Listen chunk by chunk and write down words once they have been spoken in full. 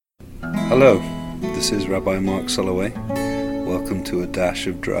Hello, this is Rabbi Mark Soloway. Welcome to A Dash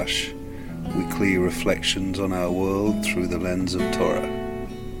of Drush, weekly reflections on our world through the lens of Torah.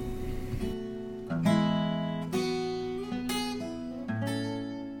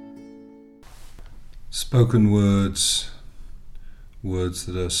 Spoken words, words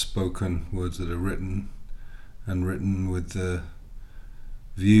that are spoken, words that are written, and written with the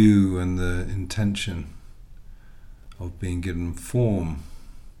view and the intention of being given form,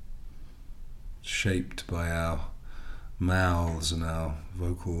 shaped by our mouths and our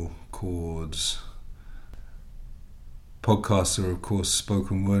vocal cords. Podcasts are of course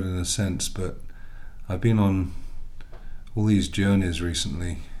spoken word in a sense, but I've been on all these journeys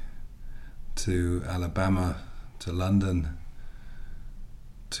recently to Alabama, to London,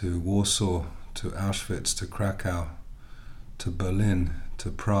 to Warsaw, to Auschwitz, to Krakow, to Berlin,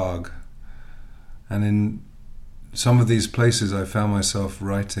 to Prague. And in some of these places I found myself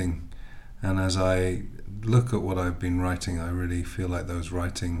writing, and as I look at what I've been writing, I really feel like those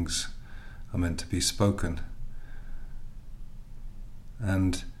writings are meant to be spoken.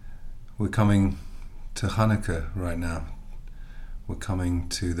 And we're coming to Hanukkah right now. We're coming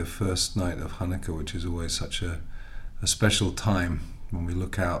to the first night of Hanukkah, which is always such a special time when we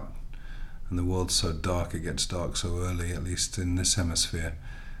look out and the world's so dark, it gets dark so early, at least in this hemisphere.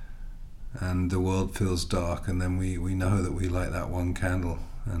 And the world feels dark, and then we know that we light that one candle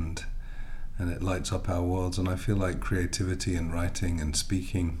and it lights up our worlds. And I feel like creativity and writing and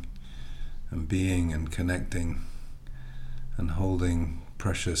speaking and being and connecting and holding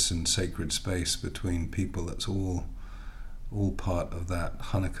precious and sacred space between people, that's all part of that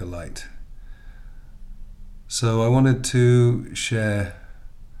Hanukkah light. So I wanted to share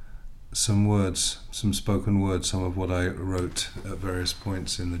some words, some spoken words, some of what I wrote at various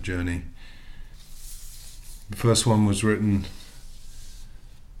points in the journey. The first one was written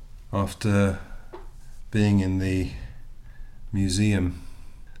after being in the museum,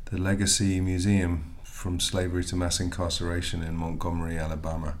 the Legacy Museum from Slavery to Mass Incarceration in Montgomery,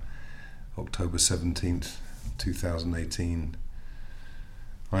 Alabama, October 17th, 2018.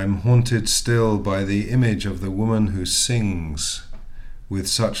 I am haunted still by the image of the woman who sings with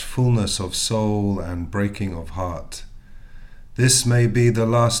such fullness of soul and breaking of heart. This may be the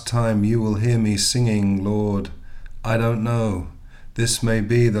last time you will hear me singing, Lord. I don't know. This may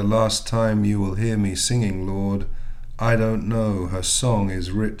be the last time you will hear me singing, Lord. I don't know. Her song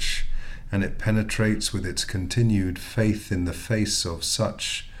is rich, and it penetrates with its continued faith in the face of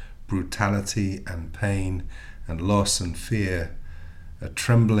such brutality and pain and loss and fear, a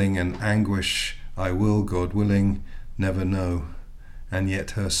trembling and anguish I will, God willing, never know. And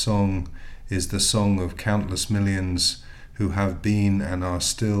yet her song is the song of countless millions who have been and are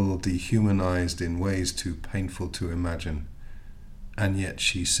still dehumanized in ways too painful to imagine. And yet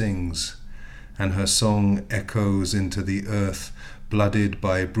she sings, and her song echoes into the earth, blooded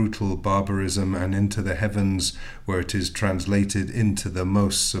by brutal barbarism, and into the heavens, where it is translated into the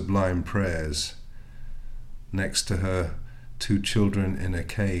most sublime prayers. Next to her, 2 children in a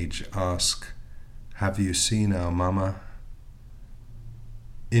cage ask, "Have you seen our mama?"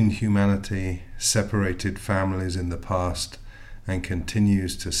 Inhumanity separated families in the past and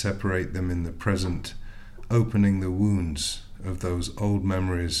continues to separate them in the present, opening the wounds of those old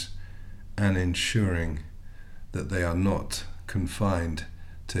memories and ensuring that they are not confined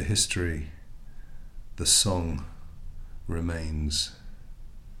to history. The song remains.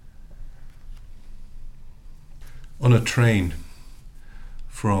 On a train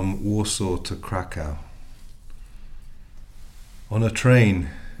from Warsaw to Krakow. On a train,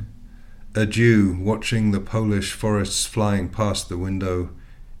 a Jew watching the Polish forests flying past the window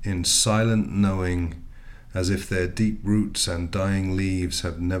in silent knowing, as if their deep roots and dying leaves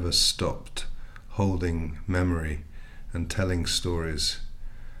have never stopped, holding memory and telling stories.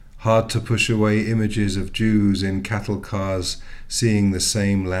 Hard to push away images of Jews in cattle cars seeing the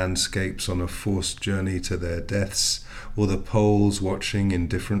same landscapes on a forced journey to their deaths, or the Poles watching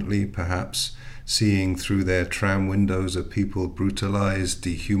indifferently, perhaps, seeing through their tram windows a people brutalized,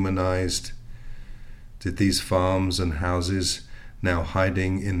 dehumanized. Did these farms and houses, now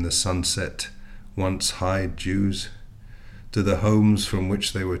hiding in the sunset, once hide Jews? Do the homes from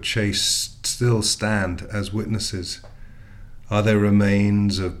which they were chased still stand as witnesses? Are there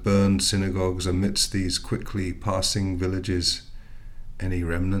remains of burned synagogues amidst these quickly passing villages? Any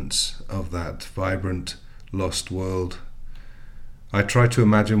remnants of that vibrant, lost world? I try to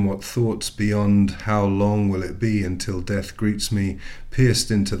imagine what thoughts beyond how long will it be until death greets me, pierced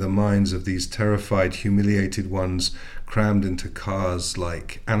into the minds of these terrified, humiliated ones, crammed into cars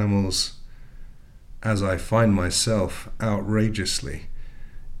like animals, as I find myself outrageously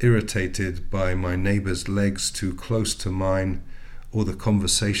irritated by my neighbour's legs too close to mine, or the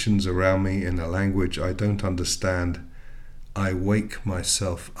conversations around me in a language I don't understand, I wake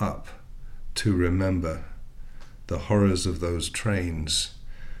myself up to remember the horrors of those trains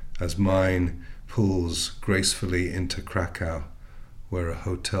as mine pulls gracefully into Krakow, where a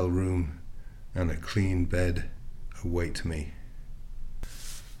hotel room and a clean bed await me.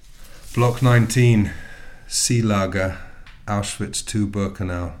 Block 19, Seelager, Auschwitz II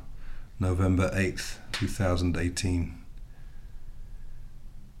Birkenau, November 8th, 2018.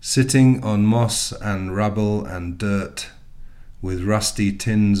 Sitting on moss and rubble and dirt, with rusty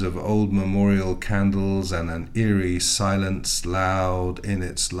tins of old memorial candles and an eerie silence loud in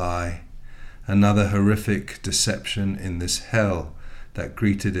its lie, another horrific deception in this hell that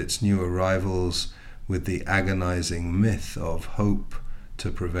greeted its new arrivals with the agonizing myth of hope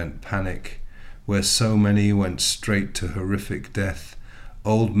to prevent panic, where so many went straight to horrific death,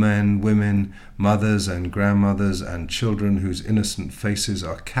 old men, women, mothers and grandmothers and children whose innocent faces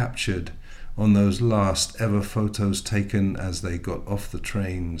are captured on those last ever photos taken as they got off the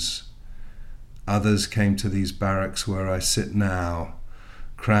trains. Others came to these barracks where I sit now,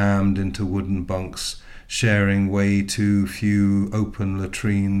 crammed into wooden bunks, sharing way too few open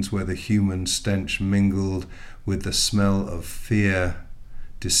latrines where the human stench mingled with the smell of fear,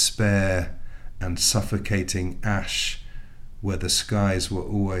 despair, and suffocating ash, where the skies were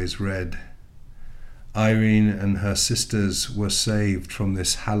always red. Irene and her sisters were saved from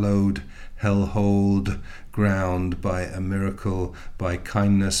this hallowed, hell-hold ground by a miracle, by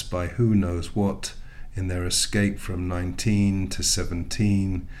kindness, by who knows what, in their escape from 19 to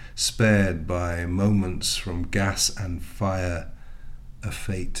 17, spared by moments from gas and fire, a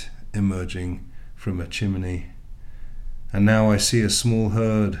fate emerging from a chimney. And now I see a small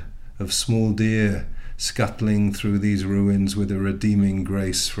herd of small deer scuttling through these ruins with a redeeming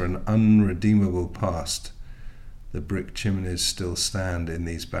grace for an unredeemable past. The brick chimneys still stand in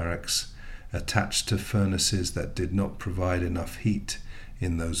these barracks, attached to furnaces that did not provide enough heat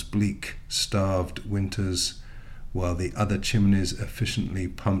in those bleak, starved winters, while the other chimneys efficiently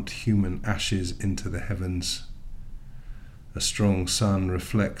pumped human ashes into the heavens. A strong sun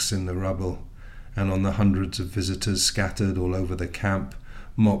reflects in the rubble, and on the hundreds of visitors scattered all over the camp,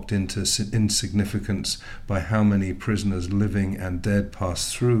 mocked into insignificance by how many prisoners living and dead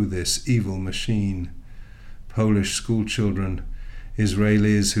pass through this evil machine. Polish schoolchildren,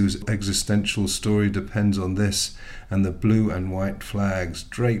 Israelis whose existential story depends on this, and the blue and white flags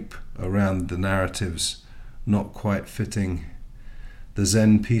drape around the narratives, not quite fitting. The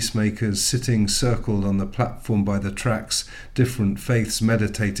Zen peacemakers sitting circled on the platform by the tracks, different faiths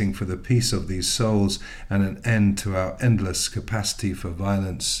meditating for the peace of these souls and an end to our endless capacity for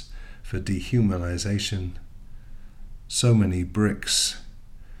violence, for dehumanization. So many bricks,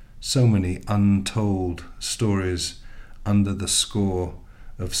 so many untold stories under the score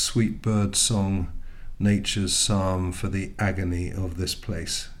of sweet bird song, nature's psalm for the agony of this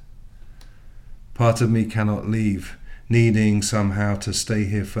place. Part of me cannot leave, needing somehow to stay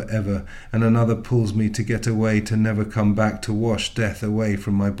here forever, and another pulls me to get away, to never come back, to wash death away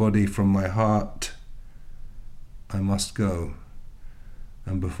from my body, from my heart. I must go,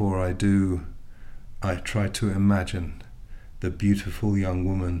 and before I do, I try to imagine the beautiful young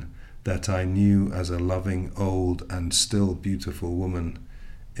woman that I knew as a loving, old, and still beautiful woman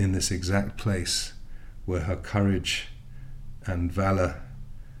in this exact place where her courage and valor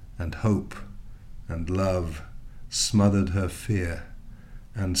and hope and love smothered her fear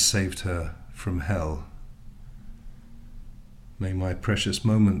and saved her from hell. May my precious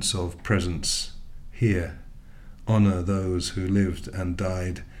moments of presence here honor those who lived and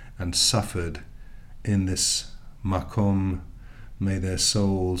died and suffered in this makom. May their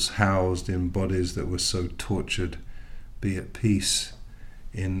souls, housed in bodies that were so tortured, be at peace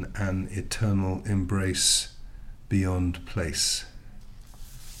in an eternal embrace beyond place.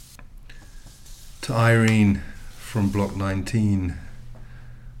 To Irene from Block 19.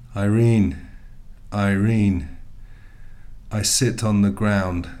 Irene, Irene, I sit on the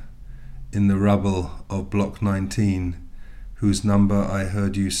ground in the rubble of Block 19, whose number I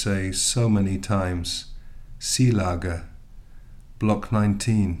heard you say so many times. Seelager, Block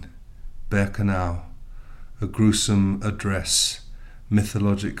 19, Birkenau, a gruesome address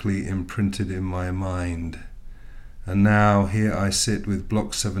mythologically imprinted in my mind. And now here I sit with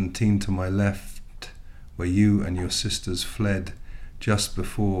Block 17 to my left, where you and your sisters fled just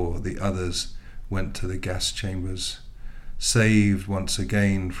before the others went to the gas chambers, saved once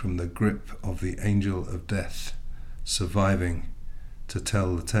again from the grip of the angel of death, surviving to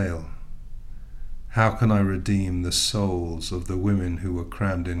tell the tale. How can I redeem the souls of the women who were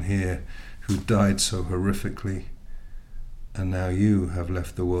crammed in here, who died so horrifically? And now you have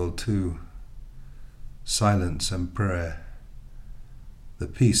left the world too. Silence and prayer. The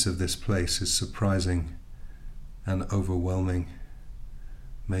peace of this place is surprising and overwhelming.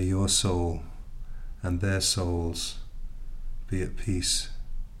 May your soul and their souls be at peace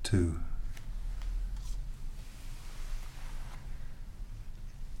too.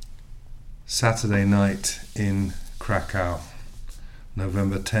 Saturday night in Krakow,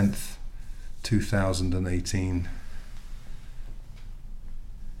 November 10th, 2018.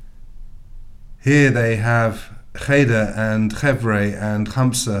 Here they have cheder and chevre and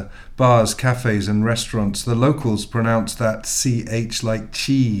chamsa, bars, cafes and restaurants. The locals pronounce that CH like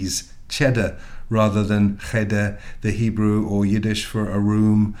cheese, cheddar, rather than cheder, the Hebrew or Yiddish for a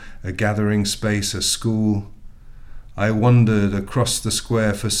room, a gathering space, a school. I wandered across the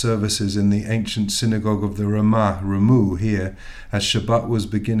square for services in the ancient synagogue of the Ramu here, as Shabbat was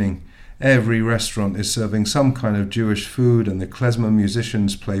beginning. Every restaurant is serving some kind of Jewish food, and the klezmer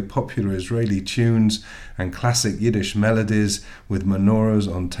musicians play popular Israeli tunes and classic Yiddish melodies with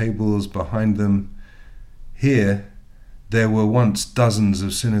menorahs on tables behind them. Here, there were once dozens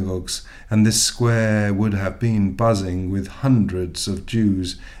of synagogues, and this square would have been buzzing with hundreds of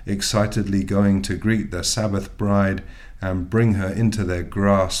Jews excitedly going to greet their Sabbath bride and bring her into their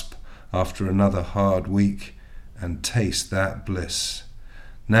grasp after another hard week and taste that bliss.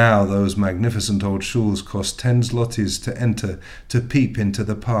 Now those magnificent old shuls cost 10 zlotys to enter, to peep into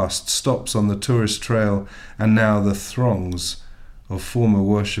the past, stops on the tourist trail, and now the throngs of former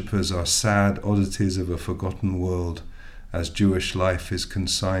worshippers are sad oddities of a forgotten world, as Jewish life is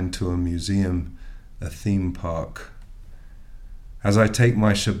consigned to a museum, a theme park. As I take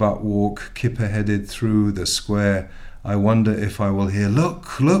my Shabbat walk, kippah-headed through the square, I wonder if I will hear,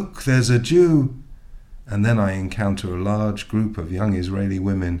 "Look, look, there's a Jew!" And then I encounter a large group of young Israeli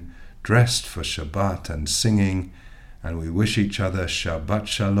women dressed for Shabbat and singing, and we wish each other Shabbat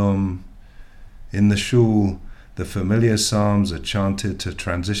Shalom. In the shul, the familiar psalms are chanted to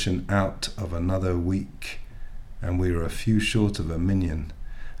transition out of another week, and we are a few short of a minyan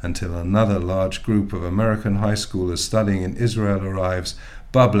until another large group of American high schoolers studying in Israel arrives,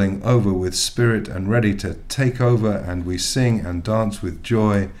 bubbling over with spirit and ready to take over, and we sing and dance with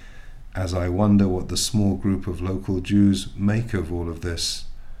joy, as I wonder what the small group of local Jews make of all of this.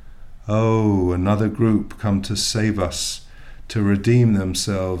 Oh, another group come to save us, to redeem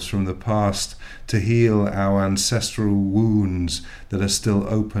themselves from the past, to heal our ancestral wounds that are still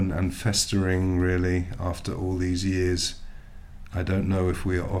open and festering, really, after all these years. I don't know if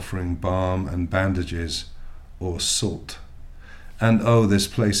we are offering balm and bandages or salt. And oh, this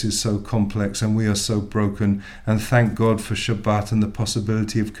place is so complex and we are so broken, and thank God for Shabbat and the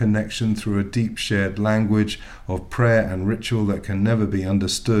possibility of connection through a deep shared language of prayer and ritual that can never be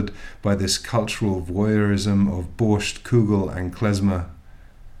understood by this cultural voyeurism of borscht, kugel and klezmer.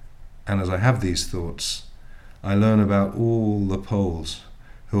 And as I have these thoughts, I learn about all the Poles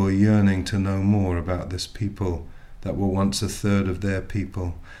who are yearning to know more about this people that were once a third of their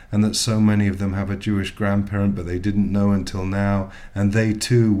people, and that so many of them have a Jewish grandparent but they didn't know until now, and they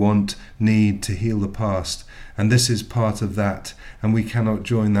too need to heal the past, and this is part of that, and we cannot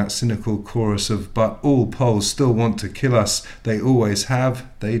join that cynical chorus of, but all Poles still want to kill us, they always have,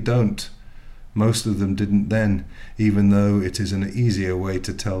 they don't. Most of them didn't then, even though it is an easier way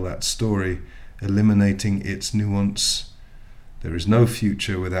to tell that story, eliminating its nuance. There is no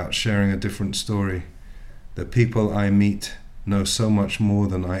future without sharing a different story. The people I meet know so much more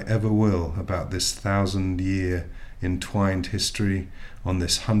than I ever will about this 1,000-year entwined history on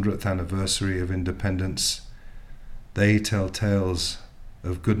this 100th anniversary of independence. They tell tales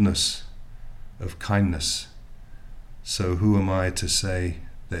of goodness, of kindness. So who am I to say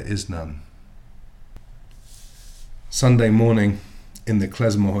there is none? Sunday morning in the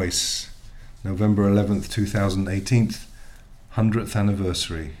Klezmerhuis, November 11th, 2018, 100th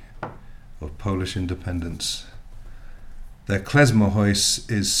anniversary of Polish independence. The Klezmerhuis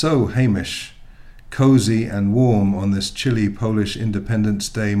is so Hamish, cozy and warm on this chilly Polish Independence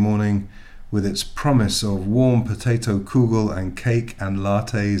Day morning, with its promise of warm potato kugel and cake and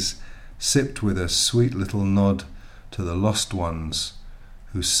lattes, sipped with a sweet little nod to the lost ones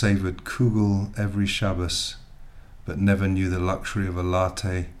who savoured kugel every Shabbos, but never knew the luxury of a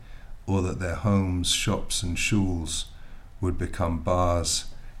latte, or that their homes, shops and shuls would become bars,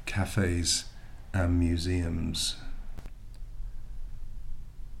 cafes and museums.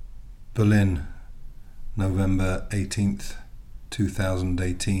 Berlin, November 18th,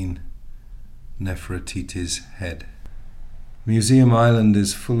 2018. Nefertiti's head. Museum Island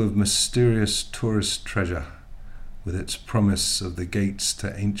is full of mysterious tourist treasure, with its promise of the gates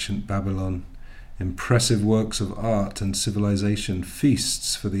to ancient Babylon, impressive works of art and civilization,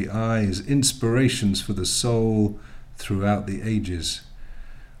 feasts for the eyes, inspirations for the soul throughout the ages.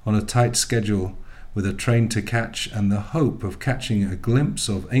 On a tight schedule, with a train to catch and the hope of catching a glimpse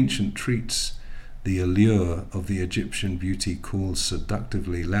of ancient treats, the allure of the Egyptian beauty calls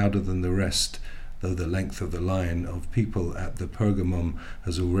seductively louder than the rest, though the length of the line of people at the Pergamon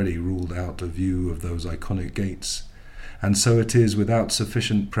has already ruled out a view of those iconic gates. And so it is, without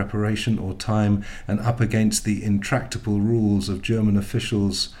sufficient preparation or time, and up against the intractable rules of German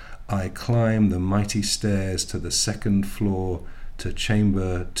officials, I climb the mighty stairs to the second floor, to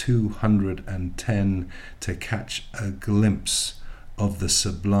chamber 210, to catch a glimpse of the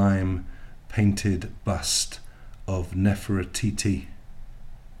sublime painted bust of Nefertiti.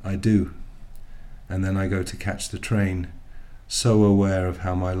 I do. And then I go to catch the train, so aware of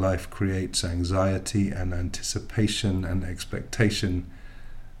how my life creates anxiety and anticipation and expectation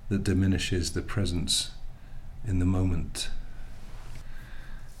that diminishes the presence in the moment.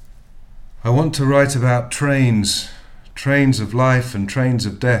 I want to write about trains of life and trains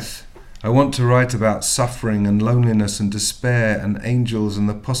of death. I want to write about suffering and loneliness and despair and angels and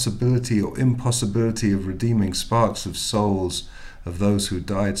the possibility or impossibility of redeeming sparks of souls of those who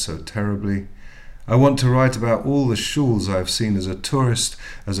died so terribly. I want to write about all the shuls I have seen as a tourist,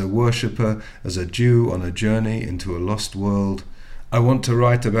 as a worshipper, as a Jew on a journey into a lost world. I want to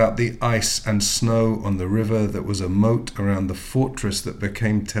write about the ice and snow on the river that was a moat around the fortress that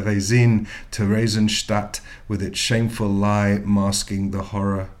became Theresienstadt, with its shameful lie masking the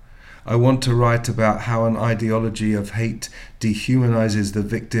horror. I want to write about how an ideology of hate dehumanizes the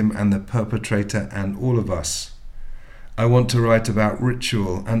victim and the perpetrator and all of us. I want to write about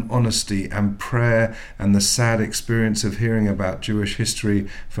ritual and honesty and prayer and the sad experience of hearing about Jewish history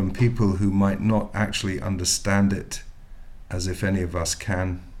from people who might not actually understand it, as if any of us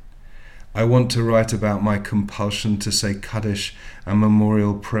can. I want to write about my compulsion to say Kaddish and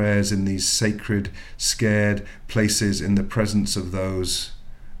memorial prayers in these sacred, scared places in the presence of those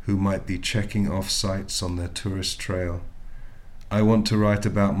who might be checking off sites on their tourist trail. I want to write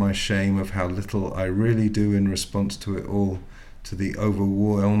about my shame of how little I really do in response to it all, to the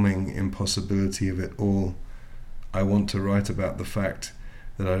overwhelming impossibility of it all. I want to write about the fact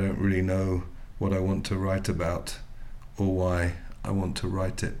that I don't really know what I want to write about or why I want to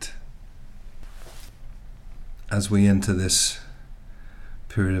write it. As we enter this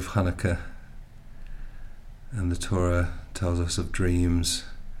period of Hanukkah, and the Torah tells us of dreams,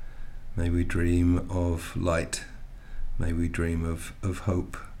 may we dream of light. May we dream of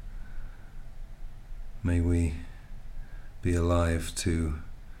hope. May we be alive to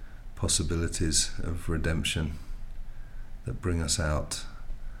possibilities of redemption that bring us out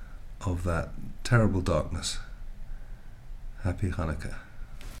of that terrible darkness. Happy Hanukkah.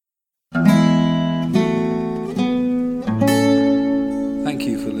 Thank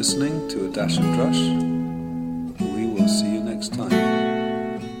you for listening to A Dash of Drush.